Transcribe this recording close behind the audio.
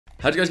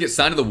How'd you guys get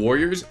signed to the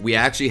Warriors? We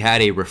actually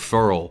had a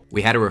referral.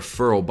 We had a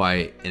referral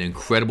by an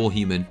incredible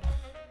human,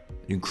 an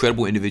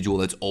incredible individual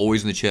that's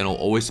always in the channel,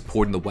 always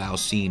supporting the WoW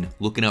scene,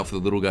 looking out for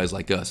the little guys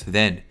like us.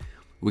 Then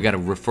we got a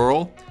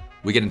referral.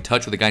 We get in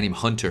touch with a guy named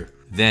Hunter.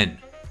 Then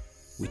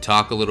we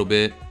talk a little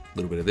bit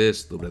of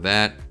this, a little bit of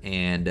that,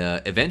 and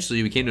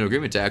eventually we came to an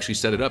agreement to actually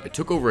set it up. It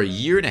took over a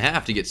year and a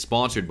half to get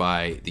sponsored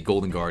by the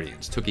Golden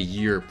Guardians. It took a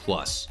year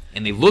plus.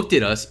 And they looked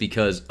at us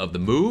because of the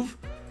move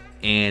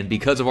and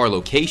because of our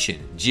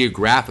location,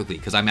 geographically,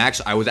 because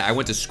I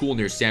went to school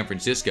near San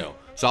Francisco,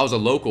 so I was a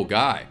local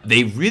guy.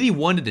 They really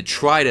wanted to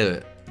try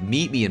to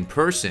meet me in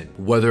person,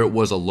 whether it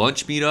was a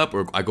lunch meetup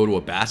or I go to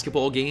a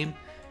basketball game,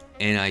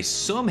 and I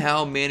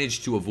somehow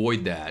managed to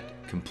avoid that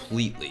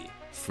completely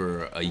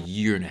for a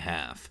year and a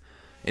half.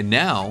 And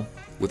now,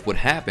 with what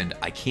happened,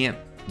 I can't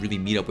really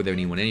meet up with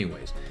anyone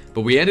anyways.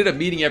 But we ended up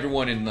meeting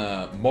everyone in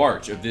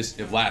March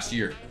of last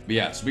year. But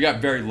yeah, so we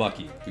got very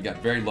lucky. We got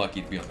very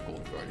lucky to be on the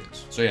Golden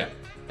Guardians. So yeah,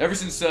 ever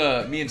since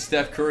me and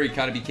Steph Curry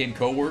kind of became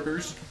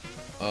co-workers,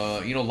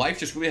 you know, life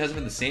just really hasn't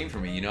been the same for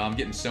me. You know, I'm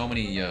getting so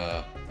many,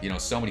 you know,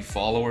 so many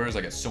followers.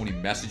 I got so many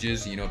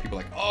messages. You know, people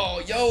are like,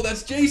 oh, yo,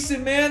 that's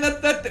Jason, man.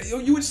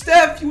 You and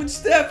Steph. And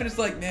it's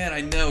like, man,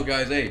 I know,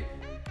 guys. Hey,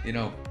 you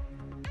know,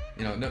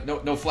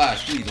 no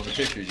flash, please, on the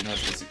pictures. You know,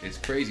 it's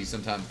crazy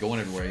sometimes going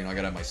everywhere. You know, I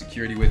gotta have my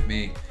security with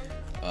me.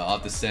 I'll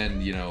have to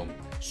send, you know,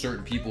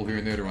 certain people here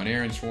and there to run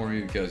errands for me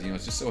because, you know,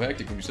 it's just so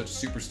hectic when you're such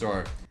a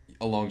superstar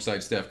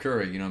alongside Steph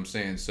Curry. You know what I'm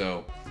saying?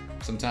 So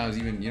sometimes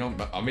even, you know,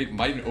 I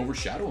might even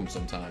overshadow him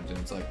sometimes, and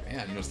it's like,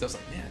 man, you know, Steph's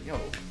like, man, yo,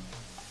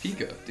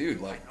 Pika,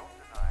 dude, like,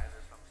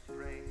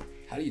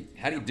 how do you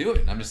do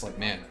it? And I'm just like,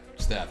 man,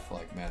 Steph,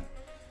 like, man,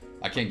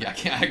 I can't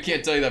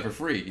tell you that for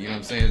free. You know what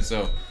I'm saying?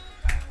 So.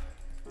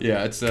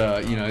 Yeah, it's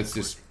you know, it's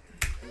just,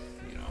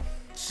 you know,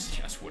 it's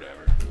just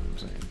whatever. You know what I'm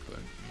saying? But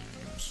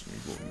you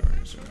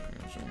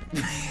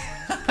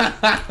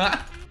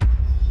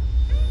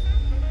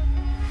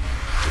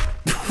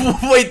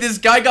know, wait, this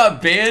guy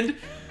got banned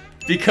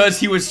because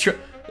he was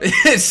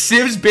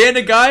Sims banned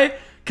a guy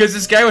because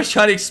this guy was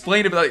trying to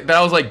explain that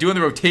I was like doing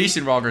the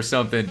rotation wrong or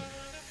something.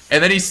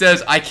 And then he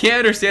says, I can't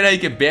understand how you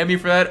can ban me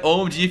for that.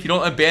 OMG, if you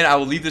don't unban, I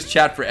will leave this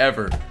chat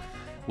forever.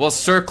 Well,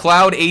 Sir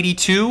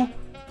Cloud82,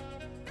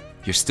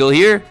 you're still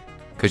here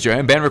because you're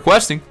unban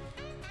requesting.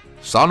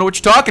 So I don't know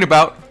what you're talking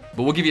about,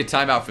 but we'll give you a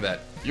timeout for that.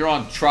 You're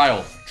on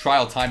trial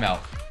timeout.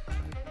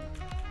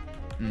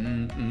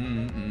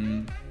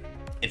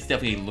 It's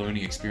definitely a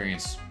learning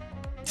experience.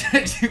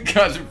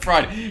 Guys,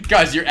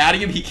 guys, you're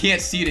adding him. He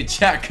can't see it in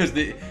chat because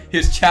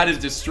his chat is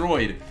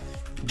destroyed.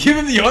 Give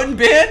him the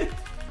unban.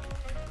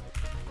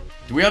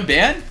 Do we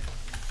unban?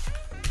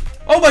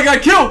 Oh my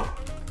god, kill!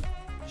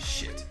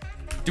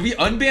 Do we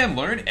unban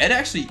Learn? Ed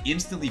actually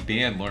instantly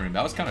banned Learn.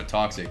 That was kind of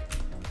toxic.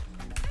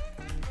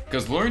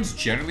 Because Learn's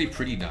generally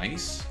pretty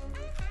nice.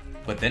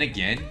 But then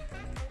again,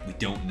 we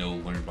don't know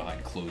Learn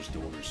behind closed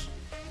doors.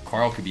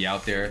 Carl could be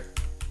out there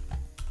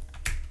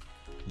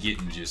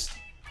getting just...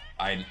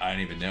 I don't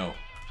even know.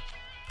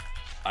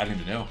 I don't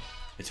even know.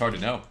 It's hard to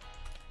know.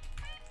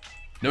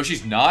 No,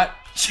 she's not.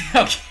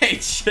 Okay,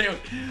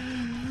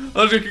 Jalen.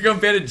 I was gonna come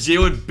ban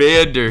Jalen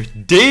Bander.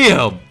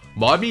 Damn!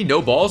 Mod me,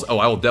 no balls. Oh,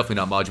 I will definitely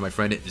not mod you, my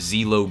friend.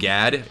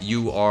 Zlogad,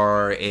 you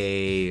are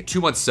a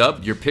 2-month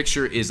sub. Your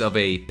picture is of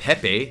a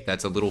Pepe.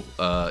 That's a little,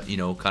 you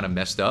know, kind of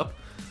messed up.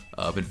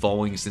 I've been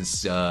following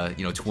since, you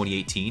know,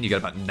 2018. You got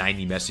about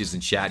 90 messages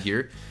in chat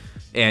here.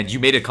 And you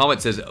made a comment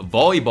that says,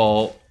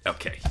 volleyball.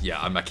 Okay,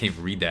 yeah, I can't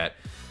even read that.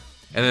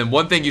 And then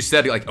one thing you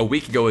said like a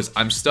week ago is,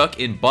 I'm stuck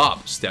in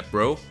Bob, step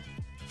bro.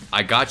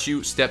 I got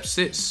you, step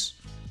sis.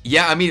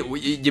 Yeah, I mean,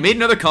 you made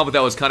another comment that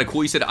was kind of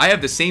cool. You said, I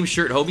have the same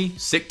shirt, homie.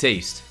 Sick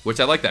taste.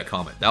 Which I like that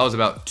comment. That was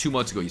about 2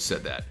 months ago you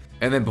said that.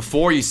 And then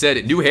before you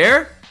said, new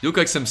hair? You look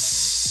like some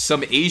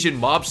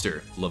Asian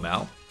mobster,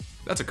 Lamau.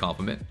 That's a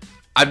compliment.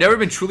 I've never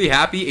been truly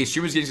happy a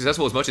streamer's getting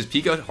successful as much as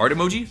Pika. Heart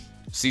emoji?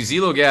 See,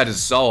 Zlogad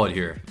is solid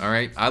here.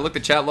 Alright, I looked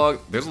at chat log.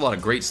 There's a lot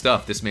of great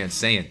stuff this man's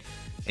saying.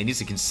 And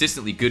he's a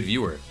consistently good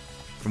viewer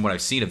from what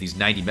I've seen of these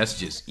 90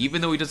 messages. Even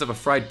though he does have a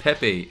fried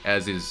Pepe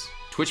as his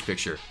Twitch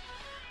picture.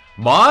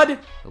 Mod,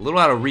 a little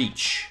out of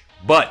reach,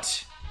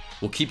 but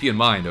we'll keep you in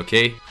mind,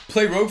 okay?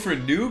 Play Rogue for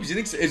noobs? You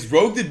think is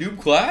Rogue the noob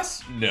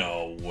class?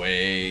 No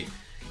way.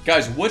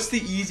 Guys, what's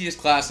the easiest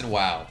class in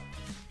WoW?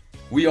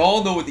 We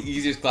all know what the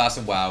easiest class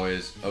in WoW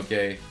is,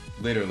 okay?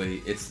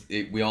 Literally,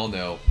 we all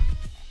know.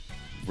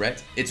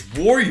 Ret? It's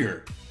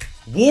Warrior.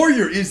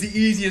 Warrior is the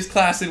easiest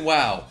class in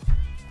WoW.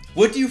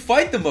 What do you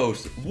fight the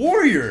most?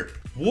 Warrior.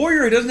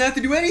 Warrior doesn't have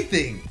to do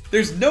anything.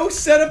 There's no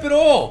setup at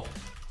all.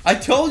 I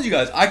told you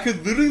guys, I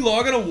could literally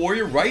log on a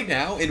Warrior right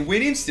now and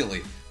win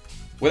instantly.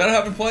 Without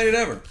having played it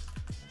ever.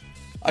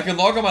 I can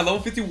log on my level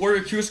 50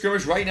 Warrior Q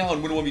skirmish right now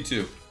and win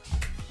 1v2.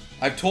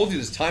 I've told you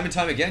this time and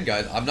time again,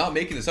 guys. I'm not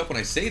making this up when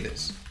I say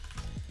this.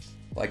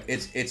 Like,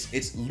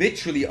 it's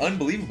literally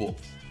unbelievable.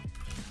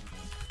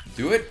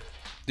 Do it?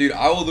 Dude,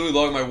 I will literally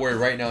log on my Warrior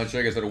right now and show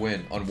you guys how to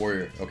win on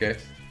Warrior, okay?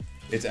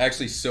 It's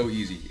actually so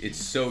easy. It's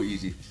so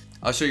easy.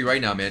 I'll show you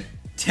right now, man.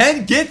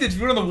 10 gifted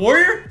to win on the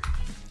Warrior?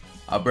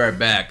 I'll be right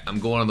back. I'm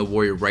going on the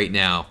warrior right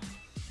now.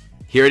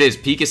 Here it is,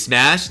 Pika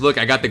Smash. Look,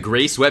 I got the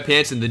gray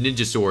sweatpants and the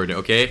ninja sword,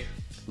 okay?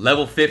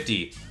 Level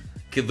 50.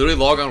 Could literally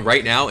log on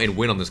right now and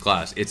win on this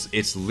class.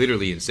 It's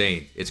literally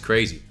insane. It's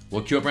crazy.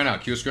 We'll queue up right now.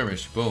 Queue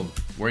skirmish. Boom.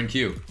 We're in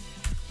queue.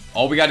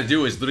 All we got to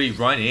do is literally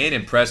run in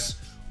and press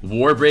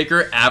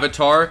Warbreaker,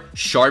 Avatar,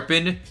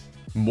 Sharpen,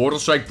 Mortal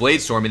Strike, Blade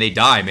Storm, and they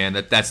die, man.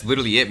 That's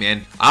literally it,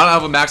 man. I don't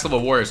have a max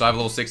level warrior, so I have a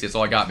level 60. That's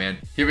all I got, man.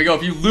 Here we go.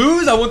 If you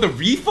lose, I want the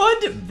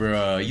refund?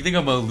 Bruh, you think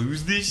I'm gonna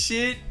lose this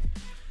shit?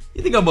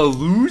 You think I'm gonna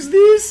lose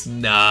this?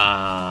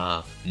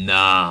 Nah.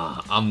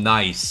 I'm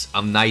nice.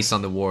 I'm nice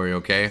on the warrior,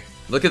 okay?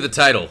 Look at the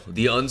title,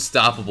 The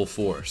Unstoppable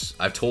Force.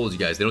 I've told you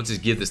guys, they don't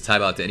just give this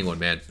title out to anyone,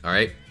 man. All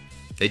right?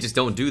 They just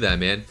don't do that,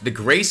 man. The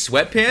gray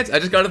sweatpants? I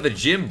just got to the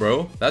gym,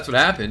 bro. That's what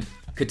happened.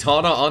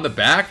 Katana on the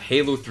back,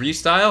 Halo 3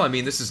 style. I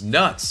mean, this is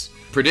nuts.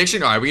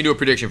 Prediction? All right, we can do a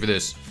prediction for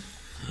this.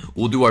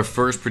 We'll do our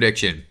first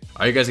prediction.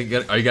 Are you guys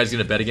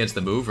gonna bet against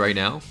the move right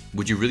now?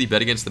 Would you really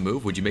bet against the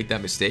move? Would you make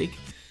that mistake?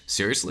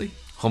 Seriously?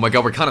 Oh my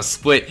god, we're kind of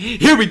split.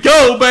 Here we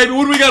go, baby.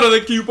 What do we got on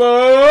the cube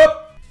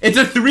up? It's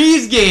a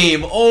threes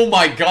game. Oh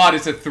my god,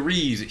 it's a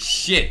threes.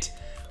 Shit.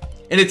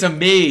 And it's a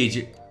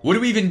mage. What do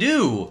we even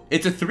do?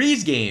 It's a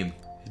threes game.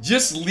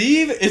 Just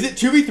leave? Is it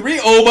 2v3?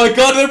 Oh my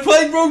god, they're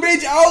playing Rogue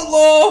Mage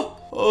Outlaw.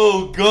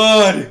 Oh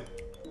god.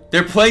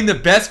 They're playing the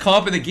best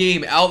comp in the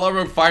game. Outlaw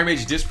Rogue Fire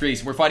Mage Disgrace.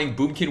 And we're fighting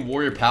Boomkin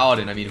Warrior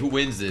Paladin. I mean, who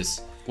wins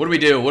this? What do we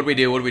do? What do we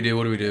do? What do we do?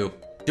 What do we do?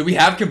 Do we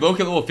have Convoke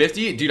at level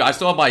 50? Dude, I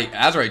still have my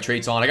Azurite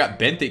traits on. I got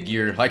Benthic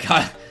gear. I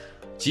got...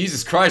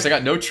 Jesus Christ, I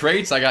got no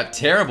traits. I got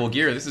terrible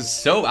gear. This is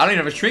so... I don't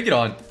even have a trinket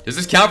on. Does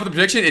this count for the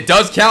prediction? It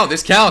does count.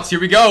 This counts. Here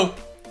we go.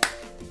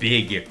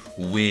 Big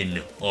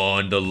win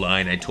on the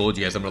line. I told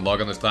you guys I'm going to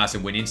log on this class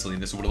and win instantly.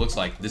 And this is what it looks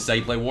like. This is how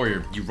you play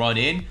Warrior. You run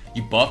in.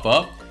 You buff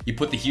up. You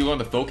put the healer on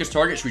the focus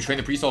target. Should we train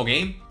the priest all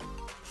game?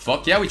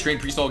 Fuck yeah, we train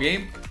priest all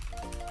game.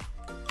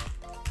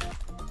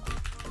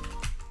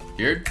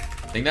 Here.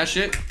 Think that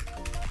shit.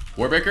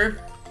 Warbreaker.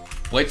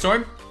 Blade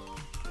Storm.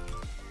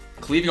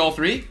 Cleaving all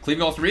three.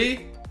 Cleaving all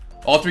three.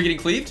 All three getting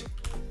cleaved.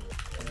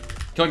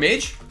 Killing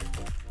Mage.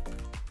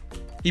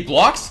 He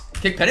blocks.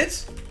 Kick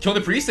penance. Killing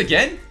the priest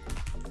again.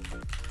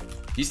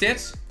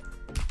 D-stance.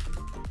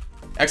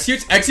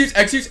 Executes. Executes.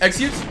 Executes.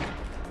 Executes.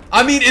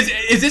 I mean,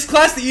 is this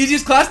class the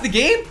easiest class in the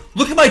game?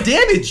 Look at my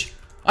damage.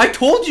 I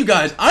told you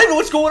guys. I don't know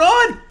what's going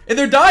on. And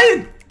they're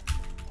dying.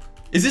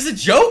 Is this a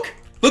joke?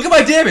 Look at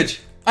my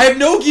damage. I have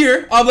no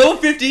gear. I'm level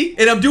 50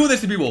 and I'm doing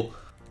this to people.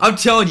 I'm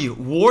telling you,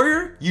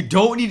 Warrior, you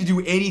don't need to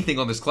do anything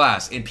on this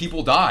class and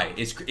people die.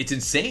 It's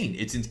insane.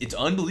 It's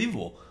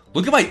unbelievable.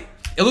 Look at my...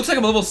 It looks like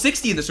I'm level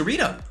 60 in this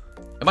arena.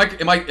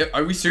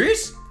 Are we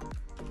serious?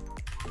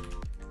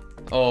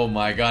 Oh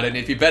my god, and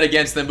if you bet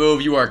against the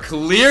move, you are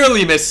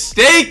clearly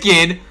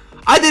mistaken.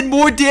 I did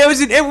more damage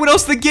than everyone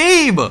else in the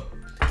game.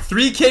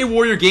 3K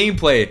Warrior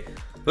gameplay.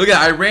 Look at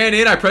that. I ran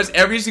in, I pressed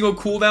every single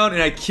cooldown,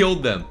 and I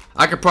killed them.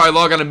 I could probably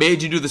log on a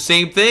mage and do the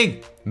same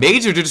thing.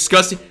 Mages are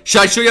disgusting.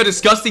 Should I show you how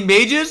disgusting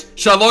mage is?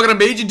 Should I log on a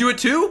mage and do it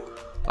too?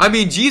 I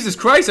mean, Jesus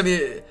Christ. I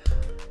mean,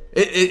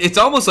 it's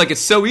almost like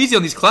it's so easy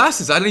on these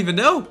classes. I don't even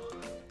know.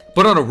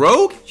 But on a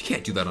rogue? You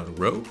can't do that on a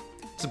rogue.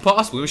 It's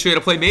impossible. Let me show you how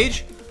to play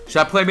mage. Should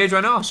I play mage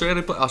right now? I'll show you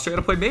how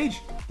to play mage.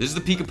 This is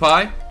the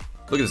Pikaboo.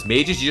 Look at this.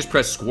 Mages, you just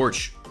press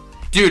Scorch.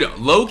 Dude,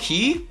 low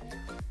key.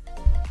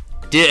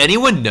 Did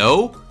anyone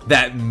know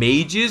that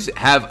mages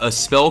have a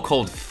spell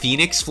called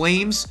Phoenix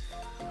Flames?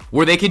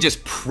 Where they can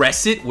just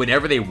press it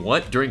whenever they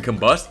want during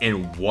Combust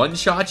and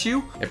one-shot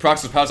you? It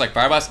procs with powers like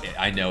Fire Blast.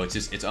 I know,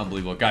 it's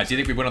unbelievable. Guys, do you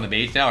think we win on the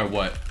mage now or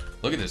what?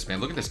 Look at this, man.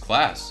 Look at this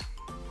class.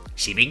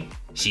 Sheeping.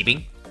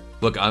 Sheeping.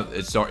 Look,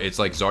 it's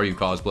like Zaryu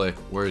cosplay.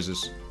 Where is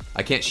this?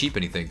 I can't sheep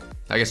anything.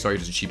 I guess Zaryu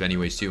doesn't sheep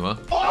anyways too,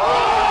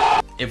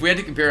 huh? If we had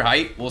to compare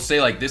height, we'll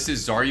say like this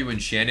is Zaryu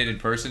and Shannon in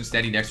person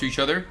standing next to each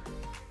other.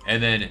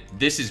 And then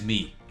this is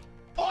me.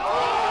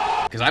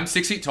 Because I'm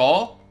 6 feet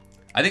tall.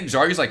 I think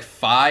Zaryu's like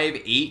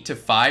 5'8" to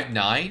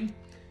 5'9".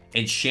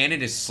 And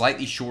Shannon is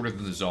slightly shorter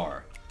than the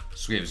Zar.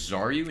 So we have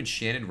Zaryu and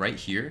Shannon right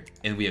here.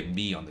 And we have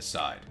me on the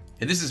side.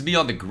 And this is me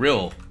on the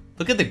grill.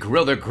 Look at the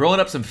grill. They're grilling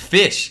up some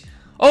fish.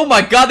 Oh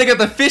my god, they got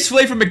the fish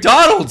fillet from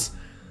McDonald's.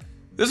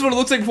 This is what it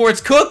looks like before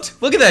it's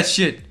cooked. Look at that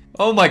shit.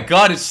 Oh my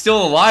god, it's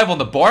still alive on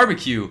the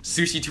barbecue.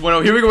 Sushi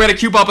 2.0. Here we go. We had a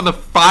cube up on the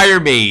Fire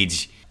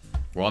Mage.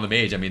 We're on the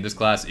Mage. I mean, this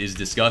class is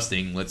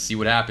disgusting. Let's see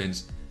what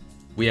happens.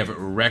 We have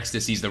Rex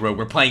to seize the rogue.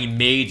 We're playing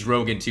Mage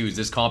Rogan 2s.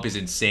 This comp is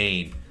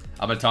insane.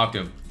 I'm gonna talk to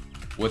him.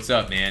 What's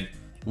up, man?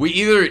 We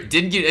either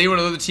didn't get anyone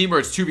on the other team or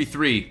it's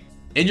 2v3.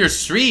 In your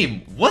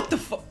stream? What the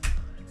fuck?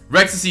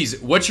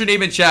 Rexacies, what's your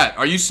name in chat?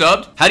 Are you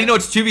subbed? How do you know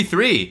it's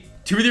 2v3?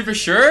 2v3 for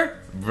sure?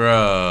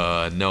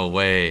 Bruh, no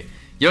way.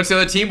 You know what's the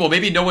other team? Well,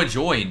 maybe no one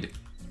joined.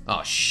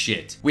 Oh,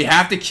 shit. We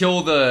have to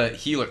kill the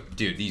healer.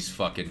 Dude, these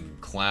fucking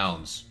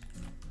clowns.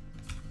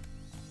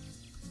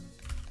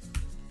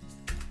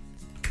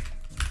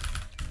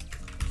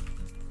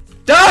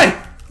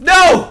 Die!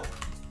 No!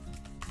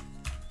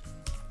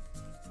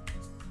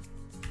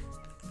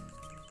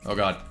 Oh,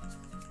 God.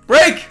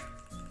 Break!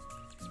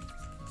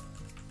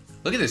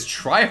 Look at this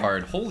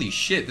tryhard. Holy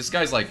shit. This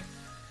guy's like...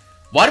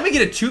 Why did we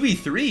get a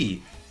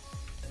 2v3?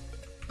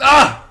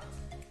 Ah!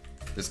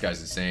 This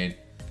guy's insane.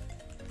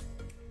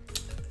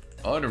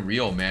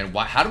 Unreal, man.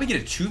 Why? How do we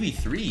get a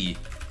 2v3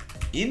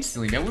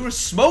 instantly, man? We would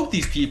smoke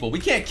these people. We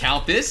can't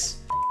count this.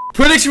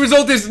 Prediction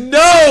result is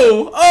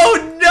no!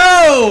 Oh,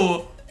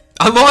 no!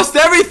 I lost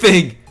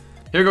everything.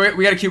 Here we go.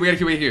 We got a queue. We got a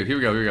queue. Here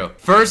we go. Here we go.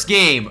 First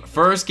game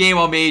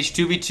on Mage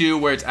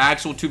 2v2 where it's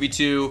actual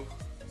 2v2.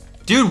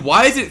 Dude,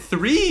 why is it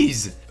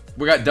threes?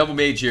 We got double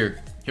Mage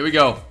here. Here we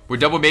go. We're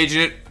double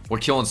Maging it. We're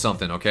killing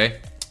something,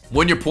 okay?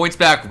 Win your points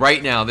back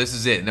right now. This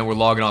is it. And then we're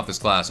logging off this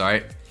class, all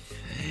right?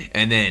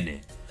 And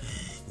then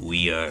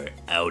we are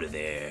out of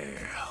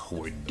there.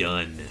 We're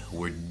done.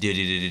 We're done,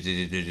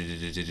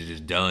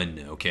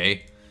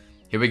 okay?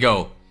 Here we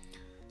go.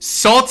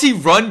 Salty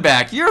run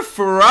back. You're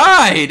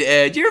fried,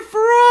 Ed. You're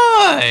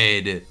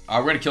fried. All right,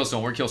 we're going to kill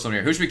someone. We're going to kill someone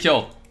here. Who should we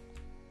kill?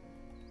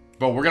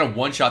 Bro, we're going to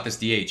one-shot this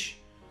DH.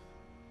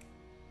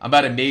 I'm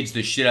about to mage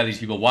the shit out of these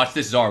people. Watch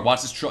this Zar.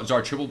 Watch this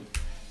Zar. Triple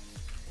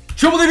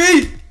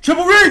DB.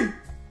 Triple ring.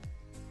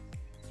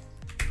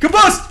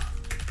 Combust.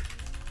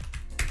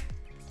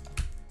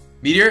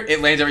 Meteor. It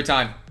lands every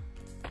time.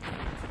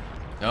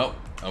 Nope.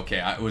 Okay,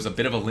 it was a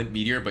bit of a limp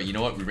meteor, but you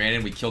know what? We ran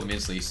in. We killed him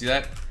instantly. You see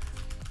that?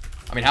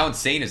 I mean, how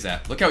insane is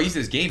that? Look how easy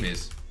this game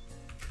is.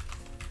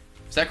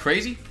 Is that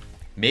crazy?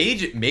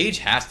 Mage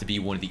has to be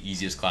one of the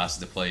easiest classes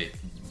to play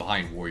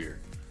behind Warrior.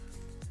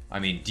 I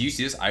mean, do you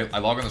see this? I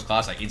log on this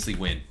class, I instantly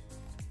win.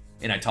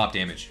 And I top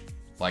damage.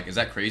 Like, is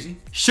that crazy?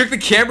 Shook the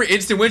camera,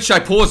 instant win. Should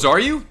I pull a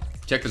Zaryu?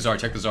 Check the Zar,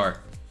 check the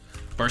Zar.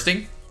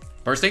 Bursting.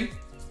 Bursting.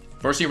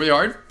 Bursting really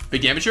hard.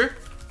 Big damager.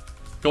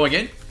 Going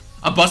in.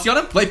 I'm busting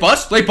on him. Late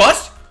bust. Late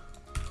bust.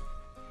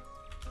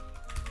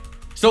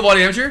 Still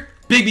body damager.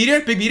 Big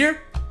meteor. Big meteor.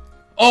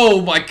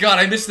 Oh my god,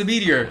 I missed the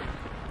meteor.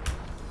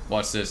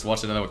 Watch this.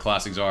 Watch another one.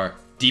 Classic Zar.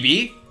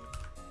 DB.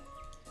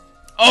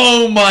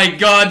 Oh my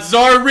god.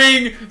 Zar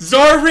ring.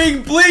 Zar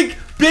ring. Blink.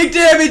 Big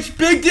damage.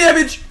 Big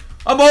damage.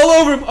 I'm all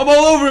over him. I'm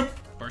all over him.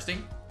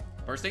 Bursting.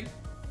 Bursting.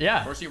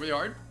 Yeah. Bursting really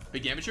hard.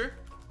 Big damager.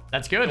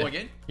 That's good. Going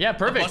in. Yeah,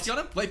 perfect. Busting on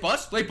him. Late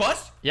bust. Late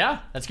bust. Yeah,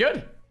 that's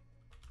good.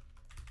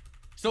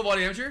 Still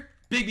body damager.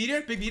 Big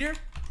meteor. Big meteor.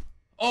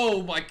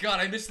 Oh my god,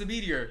 I missed the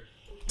meteor.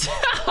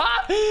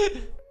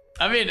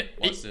 I mean,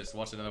 watch this.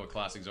 Watch another one.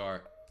 Classic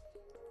Zar.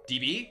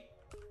 DB.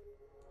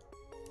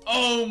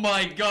 Oh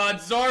my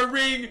god. Zar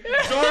ring.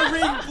 Zar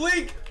ring.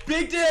 Blink.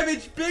 Big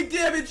damage. Big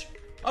damage.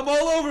 I'm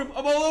all over him.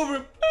 I'm all over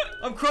him.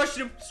 I'm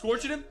crushing him.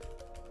 Scorching him.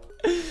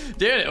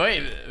 Dude,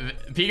 wait.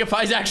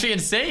 Pikaboo's actually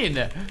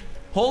insane.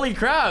 Holy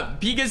crap.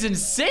 Pika's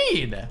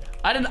insane.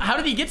 How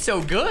did he get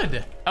so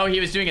good? Oh, he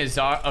was doing a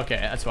Zar. Okay,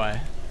 that's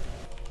why.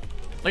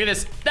 Look at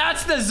this.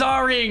 That's the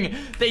Zar ring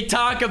they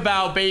talk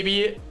about,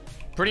 baby.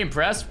 Pretty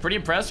impressed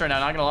right now,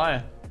 not gonna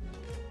lie.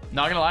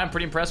 Not gonna lie, I'm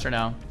pretty impressed right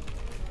now.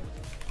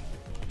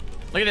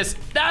 Look at this.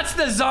 That's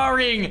the Zar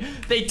ring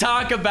they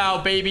talk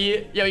about,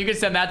 baby. Yo, you can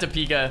send that to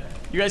Pika.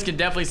 You guys can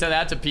definitely send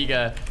that to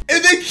Pika.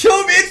 And they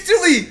kill him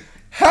instantly.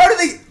 How do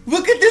they...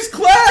 Look at this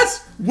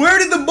class. Where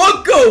did the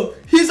monk go?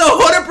 He's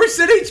 100%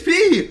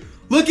 HP.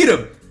 Look at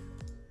him.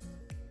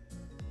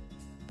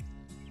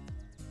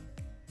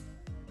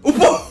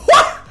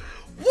 What?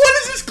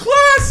 What is this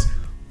class?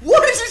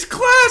 What is this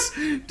class?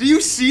 Do you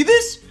see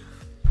this?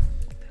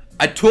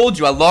 I told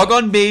you, I log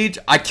on Mage,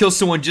 I kill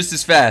someone just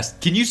as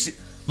fast. Can you see?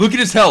 Look at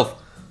his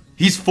health.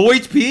 He's 4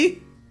 HP.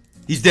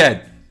 He's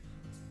dead.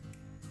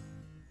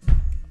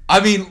 I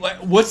mean,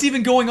 what's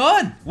even going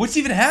on? What's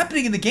even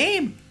happening in the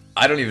game?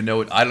 I don't even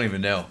know. I don't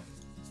even know.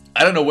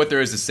 I don't know what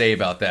there is to say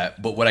about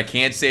that. But what I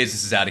can say is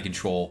this is out of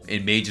control.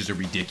 And mages are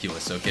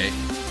ridiculous, okay?